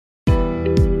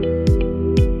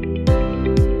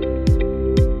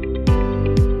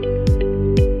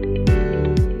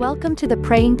Welcome to the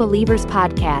Praying Believers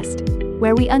podcast,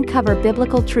 where we uncover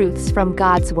biblical truths from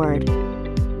God's Word.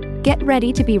 Get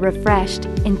ready to be refreshed,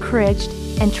 encouraged,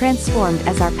 and transformed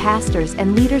as our pastors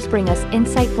and leaders bring us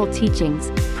insightful teachings,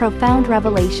 profound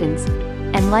revelations,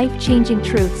 and life-changing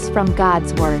truths from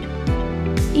God's Word.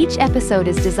 Each episode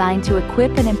is designed to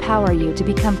equip and empower you to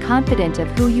become confident of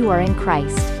who you are in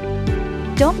Christ.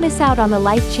 Don't miss out on the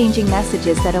life-changing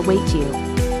messages that await you.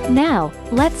 Now,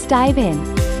 let's dive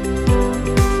in.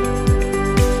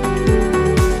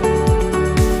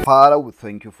 Father, we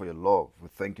thank you for your love. We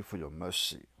thank you for your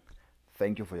mercy.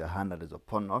 Thank you for your hand that is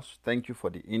upon us. Thank you for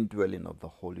the indwelling of the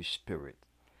Holy Spirit.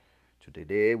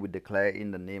 Today we declare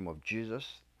in the name of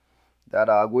Jesus that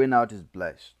our going out is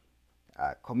blessed.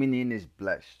 Our coming in is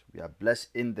blessed. We are blessed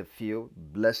in the field,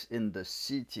 blessed in the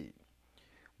city.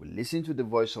 We listen to the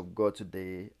voice of God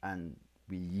today and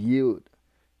we yield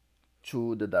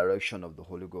to the direction of the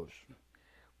Holy Ghost.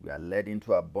 We are led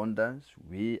into abundance.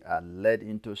 We are led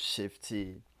into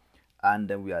safety. And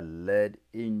then we are led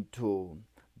into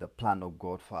the plan of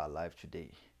God for our life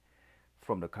today.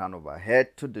 From the crown of our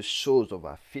head to the soles of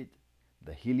our feet,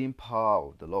 the healing power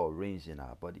of the Lord reigns in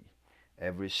our body.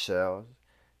 Every cell,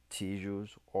 tissues,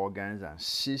 organs, and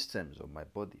systems of my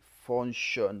body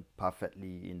function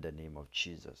perfectly in the name of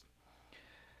Jesus.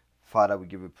 Father, we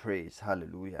give you praise.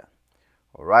 Hallelujah.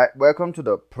 All right, welcome to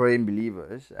the Praying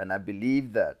Believers, and I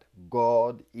believe that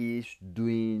God is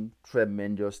doing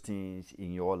tremendous things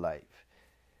in your life.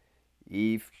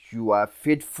 If you are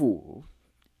faithful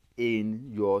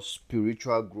in your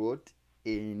spiritual growth,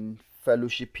 in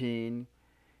fellowshipping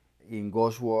in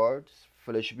God's word,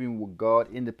 fellowshipping with God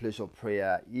in the place of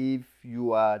prayer, if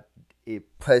you are a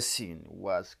person who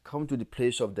has come to the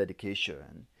place of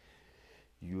dedication,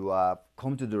 you have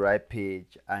come to the right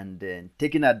page and then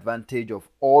taking advantage of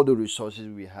all the resources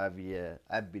we have here,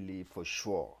 I believe for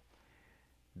sure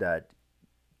that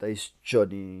this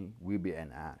journey will be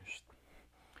enhanced.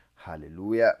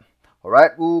 Hallelujah. All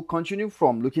right, we'll continue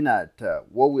from looking at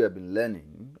what we have been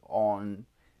learning on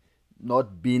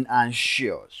not being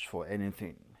anxious for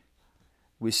anything.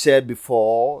 We said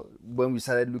before, when we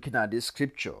started looking at these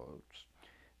scriptures,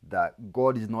 that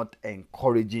God is not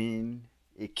encouraging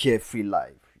a carefree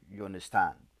life. You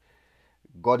understand?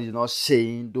 God is not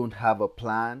saying don't have a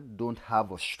plan, don't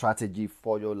have a strategy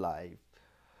for your life.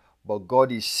 But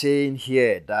God is saying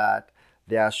here that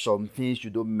there are some things you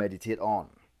don't meditate on.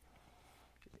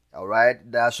 All right?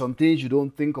 There are some things you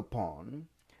don't think upon.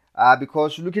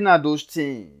 Because looking at those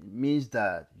things means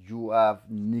that you have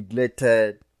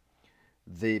neglected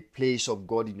the place of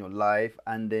God in your life,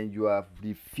 and then you have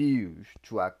refused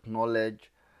to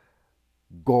acknowledge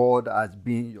God as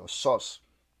being your source.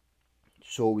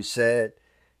 So we said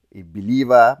a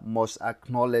believer must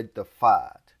acknowledge the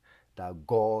fact that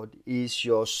God is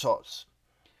your source.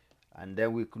 And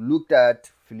then we looked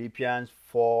at Philippians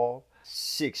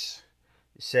 4:6.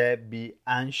 It said, be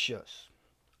anxious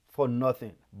for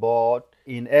nothing, but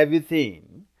in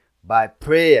everything, by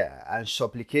prayer and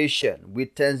supplication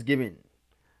with thanksgiving,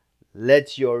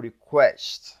 let your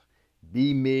requests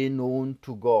be made known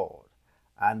to God,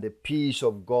 and the peace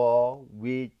of God,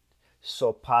 which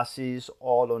surpasses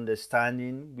all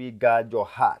understanding, will guard your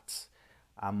hearts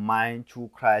and mind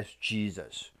through Christ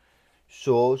Jesus.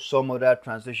 So some other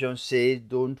translation says,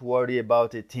 don't worry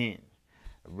about a thing.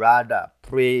 Rather,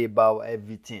 pray about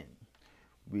everything.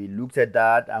 We looked at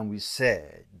that and we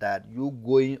said that you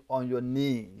going on your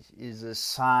knees is a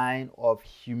sign of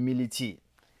humility.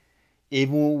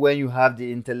 Even when you have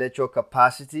the intellectual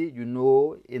capacity, you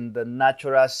know in the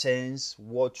natural sense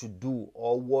what to do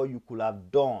or what you could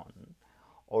have done,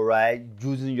 all right,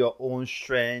 using your own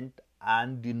strength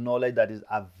and the knowledge that is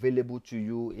available to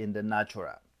you in the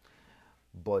natural.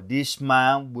 But this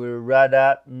man will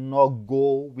rather not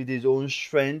go with his own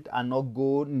strength and not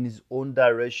go in his own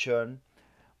direction,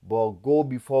 but go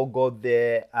before God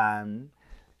there and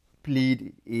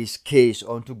plead his case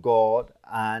unto God,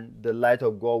 and the light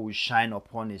of God will shine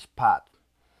upon his path.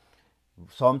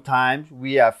 Sometimes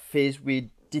we are faced with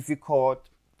difficult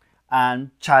and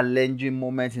challenging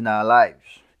moments in our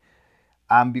lives.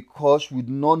 And because we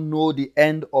do not know the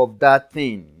end of that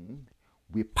thing,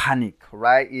 we panic,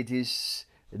 right? It is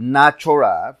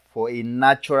natural for a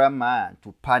natural man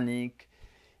to panic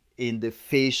in the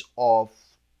face of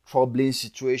troubling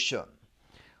situation.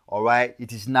 All right,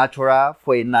 it is natural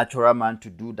for a natural man to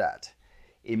do that.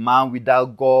 A man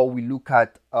without God will look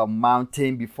at a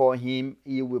mountain before him,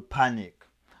 he will panic.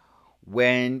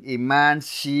 When a man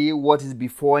sees what is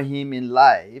before him in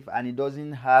life and he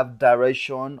doesn't have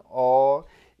direction or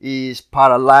is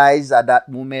paralyzed at that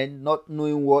moment, not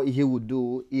knowing what he will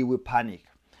do, he will panic.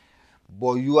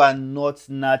 but you are not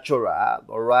natural,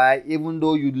 all right? Even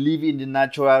though you live in the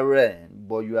natural realm,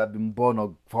 but you have been born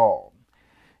of God.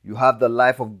 You have the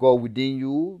life of God within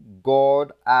you.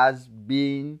 God has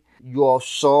been your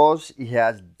source. He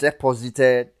has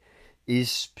deposited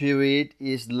His Spirit,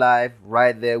 His life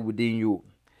right there within you.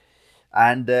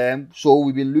 And so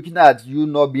we've been looking at you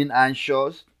not being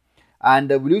anxious. And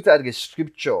we looked at the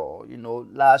scripture,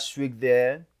 last week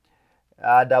there,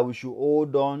 that we should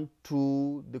hold on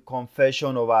to the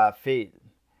confession of our faith.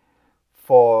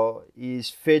 For He is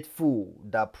faithful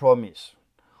that promise.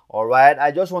 All right,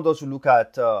 I just want us to look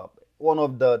at one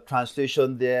of the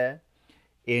translations there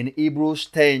in Hebrews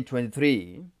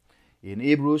 10:23. In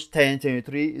Hebrews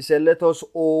 10:23, it said, "Let us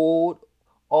hold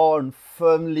on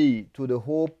firmly to the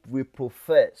hope we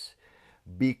profess,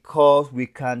 because we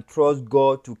can trust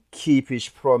God to keep His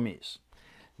promise."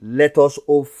 Let us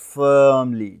hold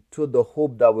firmly to the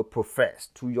hope that we profess,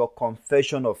 to your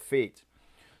confession of faith,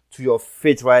 to your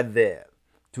faith right there,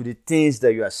 to the things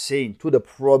that you are saying, to the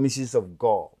promises of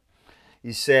God.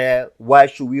 He said, why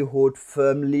should we hold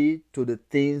firmly to the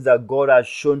things that God has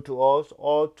shown to us,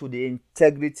 or to the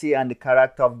integrity and the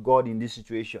character of God in this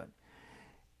situation?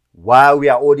 Why we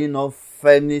are holding on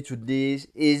firmly to this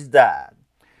is that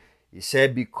he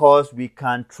said, because we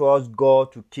can trust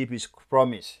God to keep His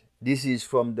promise. This is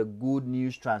from the Good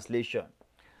News Translation.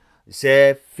 He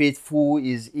said, faithful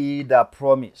is He that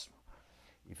promised.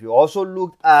 If you also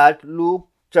look at Luke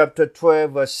chapter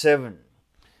 12 verse 7,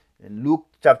 in Luke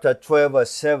chapter 12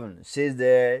 verse 7,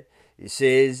 it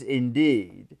says,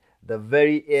 indeed, the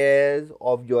very hairs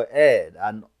of your head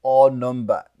are all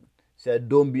numbered. He said,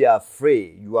 don't be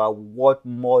afraid. You are worth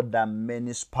more than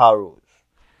many sparrows.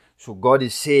 So God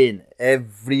is saying,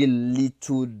 every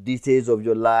little details of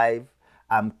your life,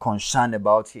 I'm concerned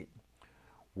about it.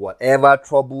 Whatever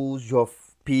troubles your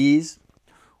peace,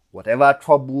 whatever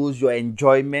troubles your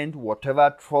enjoyment,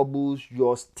 whatever troubles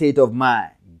your state of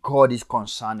mind, God is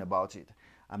concerned about it.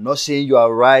 I'm not saying you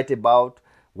are right about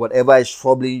whatever is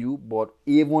troubling you, but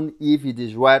even if it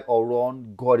is right or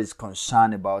wrong, God is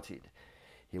concerned about it.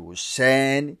 He will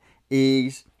send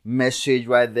His message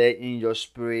right there in your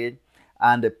spirit,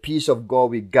 and the peace of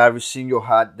God will garrison your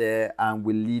heart there and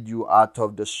will lead you out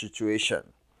of the situation.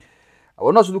 I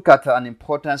want us to look at an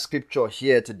important scripture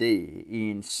here today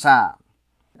in Psalm.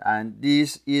 And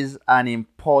this is an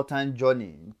important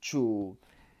journey to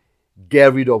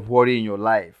get rid of worry in your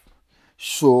life.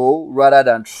 So rather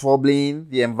than troubling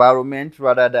the environment,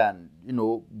 rather than,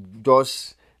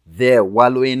 just there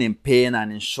wallowing in pain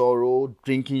and in sorrow,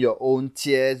 drinking your own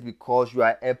tears because you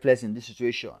are helpless in this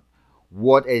situation,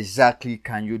 what exactly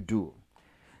can you do?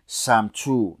 Psalm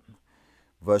 2,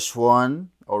 verse 1,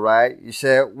 all right, it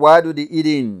said, why do the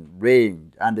heathen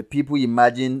reign and the people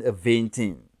imagine a vain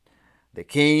thing? The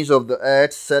kings of the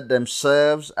earth set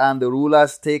themselves, and the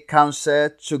rulers take counsel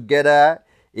together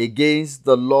against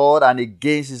the Lord and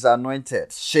against His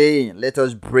anointed, saying, let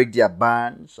us break their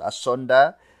bands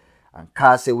asunder and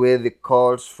cast away the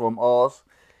cords from us.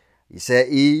 He said,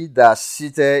 he that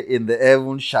sitteth in the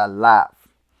heavens shall laugh.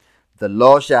 The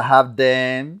Lord shall have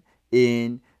them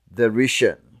in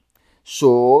derision.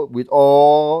 So, with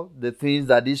all the things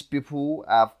that these people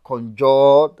have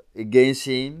conjured against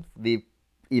Him, they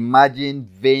imagine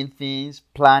vain things,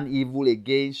 plan evil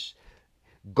against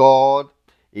God,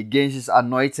 against His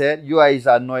anointed. You are His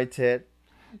anointed.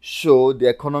 So the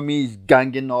economy is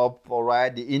ganging up, all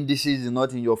right? The indices is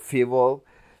not in your favor.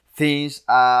 Things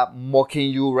are mocking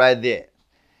you right there.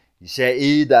 He said,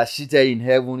 he that sitteth in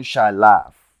heaven shall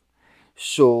laugh.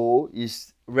 So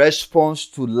his response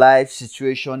to life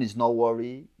situation is not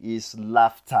worry, is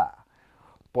laughter.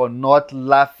 But not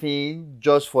laughing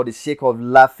just for the sake of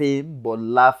laughing, but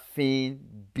laughing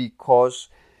because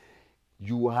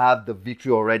you have the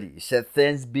victory already. He said,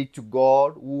 thanks be to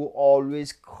God who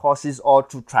always causes all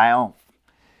to triumph.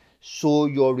 So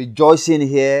your rejoicing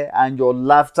here and your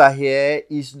laughter here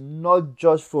is not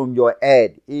just from your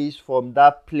head, it is from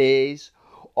that place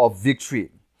of victory.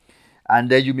 And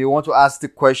then you may want to ask the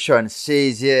question,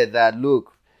 says here that,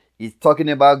 look, it's talking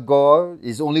about God.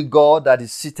 It's only God that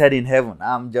is seated in heaven.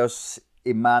 I'm just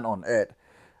a man on earth.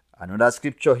 Another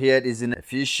scripture here is in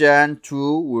Ephesians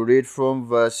 2. We read from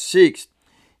verse 6.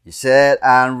 He said,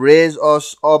 and raised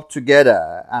us up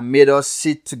together and made us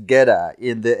sit together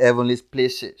in the heavenly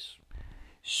places.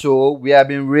 So we have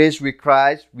been raised with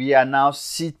Christ. We are now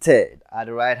seated at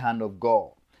the right hand of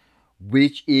God,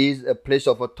 which is a place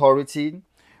of authority,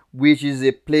 which is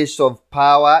a place of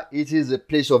power. It is a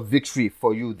place of victory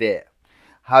for you there.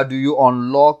 How do you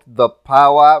unlock the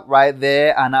power right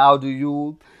there? And how do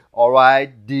you,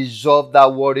 dissolve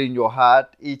that worry in your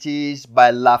heart? It is by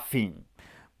laughing.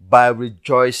 by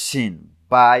rejoicing,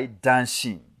 by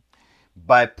dancing,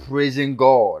 by praising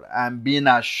God, and being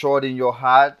assured in your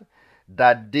heart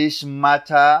that this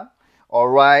matter, all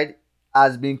right,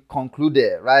 has been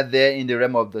concluded right there in the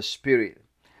realm of the spirit.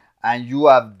 And you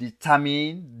have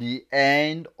determined the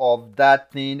end of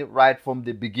that thing right from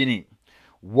the beginning.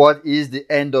 What is the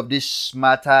end of this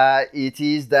matter? It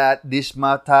is that this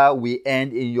matter will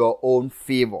end in your own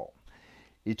favor.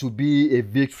 It will be a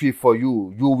victory for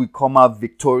you. You will come out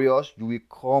victorious. You will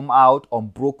come out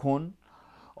unbroken.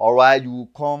 All right, you will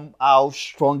come out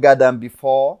stronger than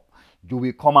before. You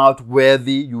will come out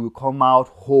worthy. You will come out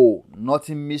whole.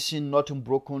 Nothing missing, nothing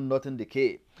broken, nothing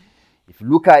decayed. If you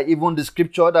look at even the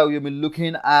scripture that we've been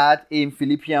looking at in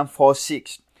Philippians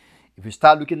 4:6, if you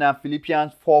start looking at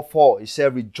Philippians 4:4, it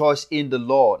says, rejoice in the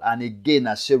Lord. And again,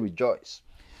 I say rejoice.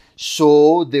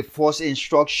 So the first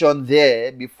instruction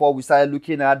there, before we started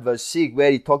looking at verse 6,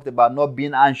 where he talked about not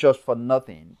being anxious for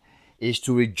nothing, is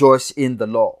to rejoice in the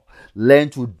Lord. Learn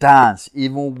to dance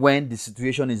even when the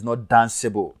situation is not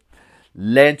danceable.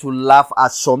 Learn to laugh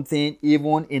at something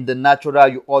even in the natural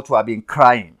you ought to have been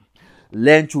crying.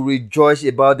 Learn to rejoice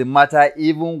about the matter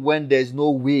even when there's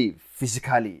no way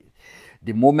physically.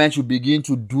 The moment you begin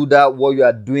to do that, what you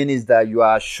are doing is that you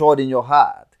are assured in your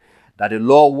heart that the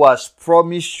Lord who has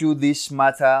promised you this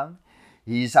matter,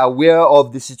 He is aware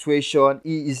of the situation.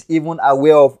 He is even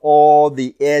aware of all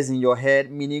the hairs in your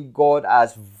head, meaning God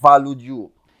has valued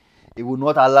you. He will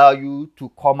not allow you to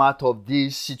come out of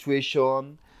this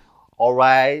situation, all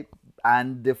right,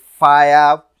 and the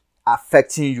fire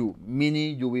affecting you,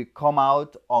 meaning you will come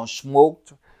out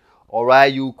unsmoked, all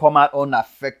right, you will come out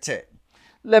unaffected.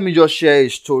 Let me just share a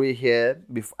story here,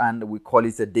 and we call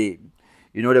it a day.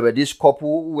 There were this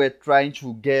couple who were trying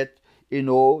to get,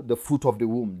 the fruit of the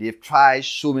womb. They've tried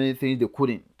so many things, they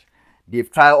couldn't. They've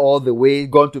tried all the way,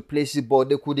 gone to places, but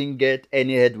they couldn't get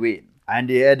any headway. And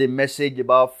they heard a message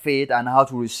about faith and how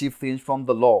to receive things from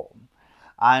the Lord.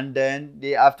 And then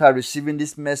after receiving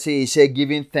this message, he said,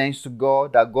 giving thanks to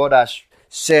God that God has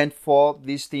sent for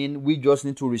this thing. We just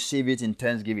need to receive it in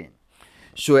thanksgiving.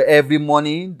 So every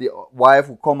morning, the wife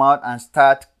will come out and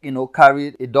start,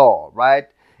 carry a doll, right?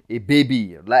 A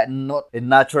baby, like not a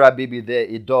natural baby there,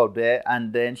 a doll there.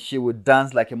 And then she would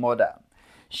dance like a mother.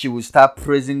 She would start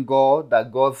praising God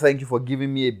that God, thank you for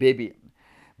giving me a baby.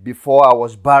 Before I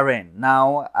was barren,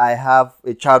 now I have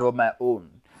a child of my own.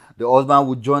 The husband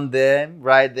would join them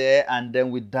right there, and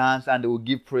then we dance and they would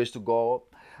give praise to God.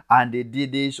 And they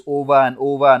did this over and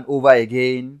over and over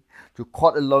again. To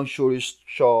cut a long story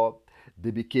short,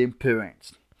 they became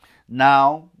parents.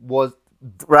 Now, was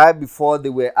right before they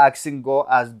were asking God,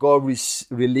 as God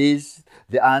released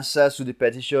the answers to the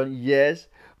petition, yes,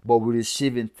 but we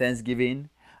receive in thanksgiving,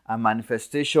 and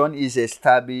manifestation is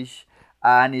established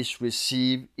and is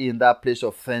received in that place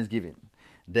of thanksgiving.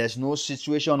 There's no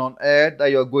situation on earth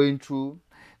that you're going through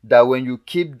that when you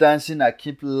keep dancing and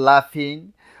keep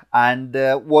laughing, and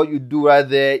what you do right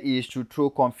there is to throw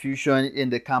confusion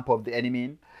in the camp of the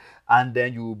enemy, and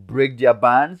then you break their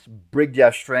bands, break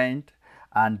their strength,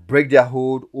 and break their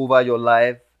hold over your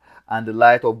life, and the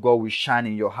light of God will shine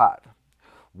in your heart.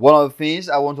 One of the things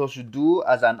I want us to do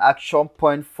as an action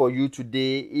point for you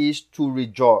today is to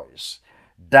rejoice,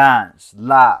 dance,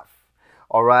 laugh,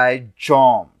 all right,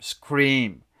 jump,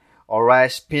 scream, all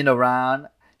right, spin around,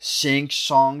 sing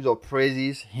songs of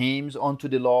praises, hymns unto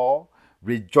the Lord,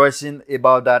 rejoicing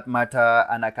about that matter.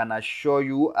 And I can assure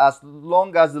you, as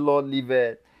long as the Lord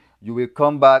liveth, you will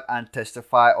come back and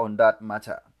testify on that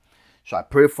matter. So I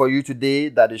pray for you today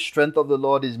that the strength of the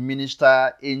Lord is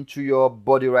ministered into your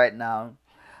body right now,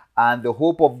 and the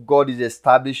hope of God is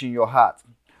established in your heart.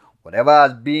 Whatever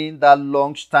has been that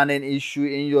long-standing issue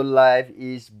in your life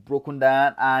is broken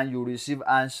down, and you receive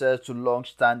answers to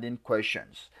long-standing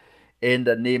questions. In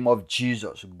the name of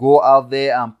Jesus, go out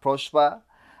there and prosper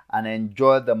and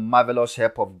enjoy the marvelous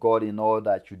help of God in all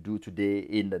that you do today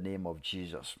in the name of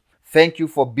Jesus. Thank you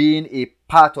for being a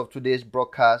part of today's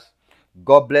broadcast.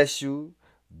 God bless you.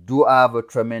 Do have a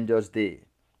tremendous day.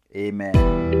 Amen.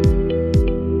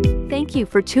 Thank you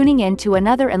for tuning in to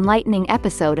another enlightening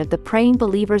episode of the Praying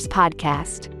Believers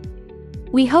podcast.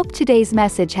 We hope today's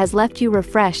message has left you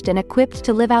refreshed and equipped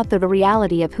to live out the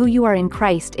reality of who you are in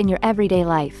Christ in your everyday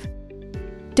life.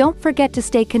 Don't forget to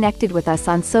stay connected with us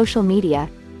on social media,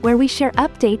 where we share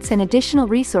updates and additional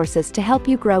resources to help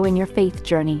you grow in your faith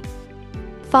journey.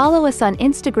 Follow us on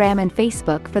Instagram and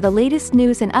Facebook for the latest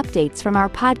news and updates from our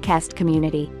podcast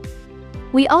community.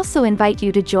 We also invite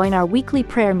you to join our weekly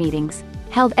prayer meetings,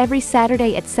 held every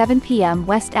Saturday at 7 p.m.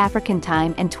 West African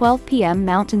Time and 12 p.m.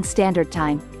 Mountain Standard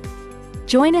Time.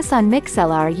 Join us on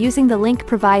Mixlr using the link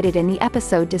provided in the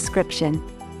episode description.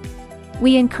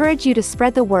 We encourage you to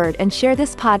spread the word and share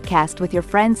this podcast with your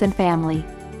friends and family.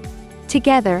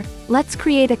 Together, let's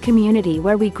create a community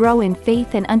where we grow in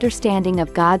faith and understanding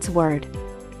of God's Word.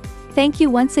 Thank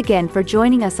you once again for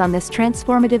joining us on this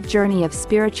transformative journey of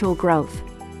spiritual growth.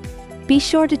 Be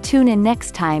sure to tune in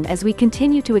next time as we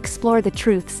continue to explore the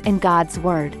truths in God's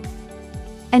Word.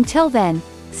 Until then,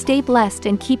 stay blessed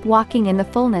and keep walking in the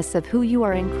fullness of who you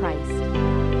are in Christ.